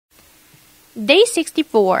Day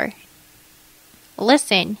 64.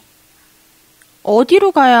 Listen.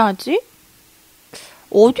 어디로 가야 하지?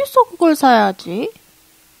 어디서 그걸 사야 하지?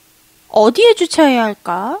 어디에 주차해야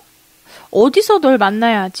할까? 어디서 널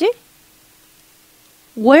만나야 하지?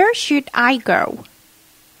 Where should I go?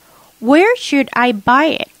 Where should I buy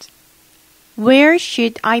it? Where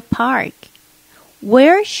should I park?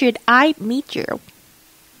 Where should I meet you?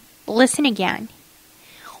 Listen again.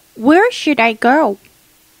 Where should I go?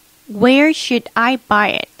 Where should I buy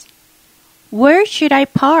it? Where should I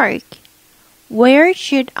park? Where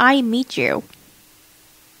should I meet you?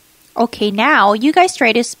 Okay, now you guys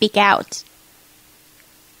try to speak out.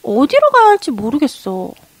 어디로 가야 할지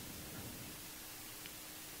모르겠어.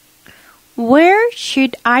 Where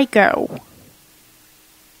should I go?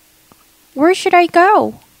 Where should I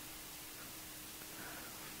go?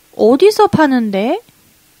 어디서 파는데?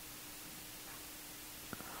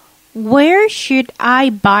 Where should I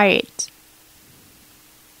buy it?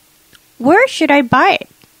 Where should I buy it?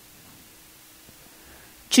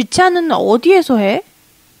 주차는 어디에서 해?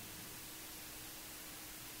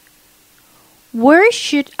 Where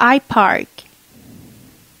should I park?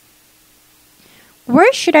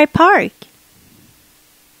 Where should I park?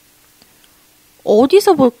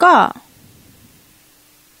 어디서 볼까?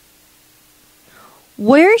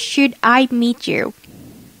 Where should I meet you?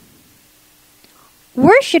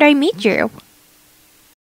 Where should I meet you?